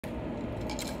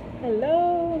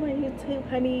Hello, my YouTube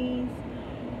honeys.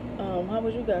 How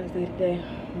was you guys' day today?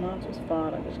 Mine was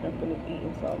fine. I just got finished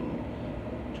eating some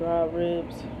dry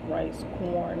ribs, rice,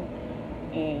 corn,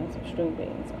 and some string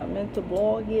beans. I meant to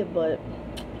vlog it, but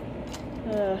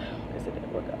I guess it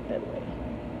didn't work out that way.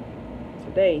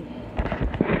 Today,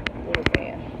 little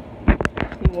man,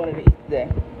 he wanted to eat today.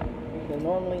 Because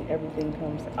normally everything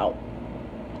comes out.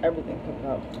 Everything comes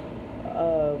out.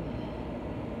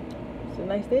 It's a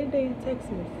nice day today in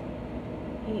Texas.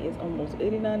 Heat is almost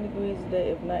 89 degrees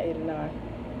today, if not 89.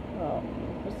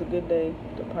 It's a good day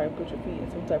to probably put your feet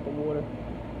in some type of water.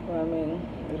 But I mean,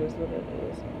 it is what it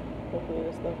is. Hopefully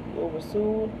this stuff will be over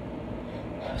soon.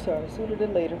 Sorry, sooner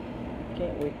than later.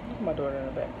 Can't wait. Look at my daughter in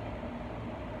the back.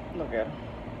 Look at her.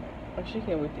 Like, she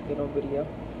can't wait to get on video.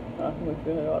 I can't wait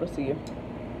for her all to see her.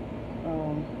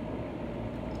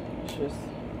 It's just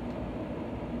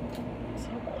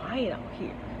so quiet out here.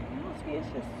 You know, see,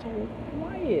 it's just so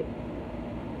quiet.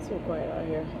 So quiet out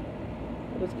here.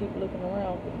 I just keep looking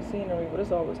around for the scenery, but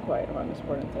it's always quiet around this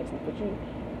part in Texas. But it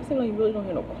seems like you really don't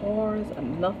hear no cars or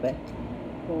nothing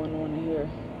going on in here.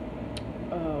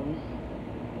 I'm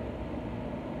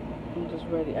just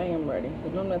ready. I am ready.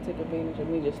 Because I'm not taking advantage of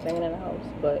me just staying in the house,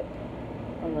 but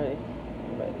I'm ready.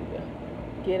 I'm ready to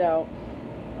get out.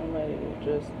 I'm ready to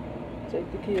just take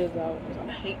the kids out.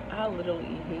 Because I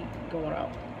literally hate going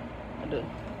out. I do.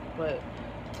 But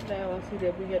now I see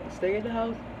that we have to stay in the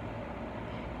house.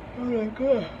 I'm like,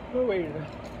 I'm ready to.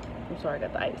 I'm sorry, I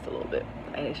got the ice a little bit.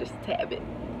 And it's just a tad bit.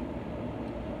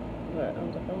 But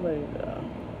I'm ready to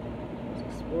just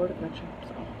explore the country.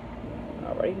 So I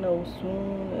already know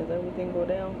soon as everything go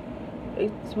down. The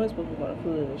twins supposed to be going to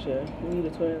Philly this year. Me, the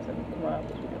twins, and Q.I.A.A.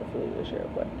 supposed to be going to Philly this year.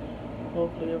 But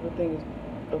hopefully everything is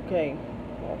okay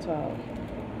all the time.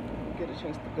 Get a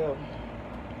chance to go.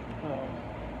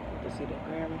 To see their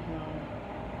grandma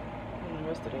and the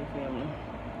rest of their family.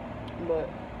 But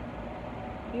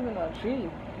even our tree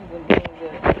hasn't been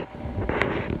that.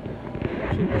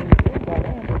 Tree hasn't been by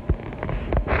now.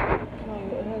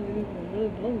 It hasn't even really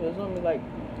bloomed. It's only like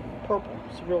purple.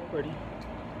 It's real pretty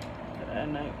at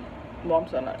night. Well, I'm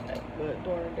sorry, not at night, but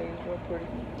during the day it's real pretty.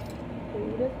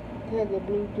 Ooh, that has a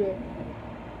blue jet.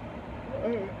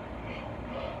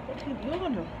 I keep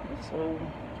yawning. It's so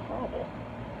horrible.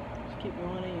 Just keep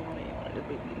yawning. This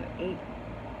baby eating at 8.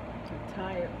 I'm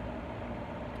tired.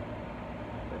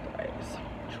 But I was a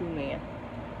true man.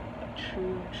 A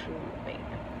true man.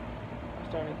 I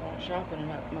started going shopping and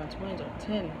my twins are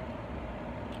 10.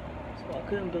 So I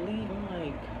couldn't believe. I'm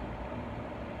like,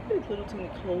 look at these little teeny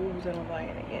clothes that I'm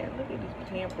buying again. Look at these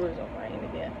Pampers I'm buying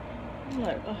again. I'm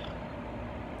like, oh,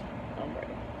 I'm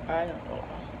ready. I don't know.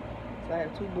 So I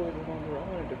had 2 boys and 1 girl. I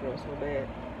wanted the girl so bad.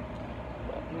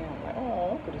 But now I'm like,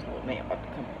 oh, look at this little man about to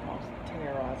come across and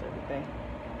terrorize everything.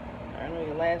 I know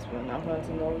your last one. I'm going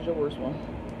to know it was your worst one.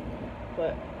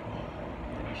 But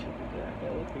it should be good. I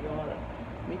can't wait for y'all to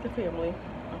meet the family.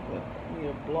 I'm going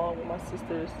to vlog with my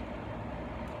sisters.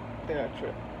 Their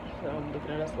trip. So I'm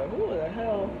looking at us like, who the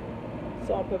hell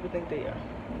Salt Pepper think they are?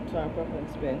 Salt Pepper and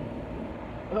Spin.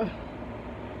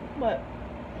 But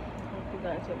hope you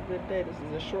guys have a good day. This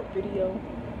is a short video.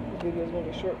 This video is going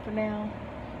to be short for now.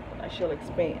 But I shall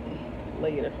expand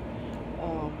later.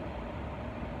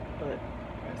 But like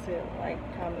I said, like,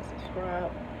 comment,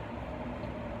 subscribe.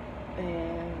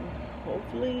 And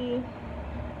hopefully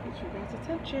get you guys'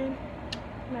 attention.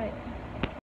 Good night.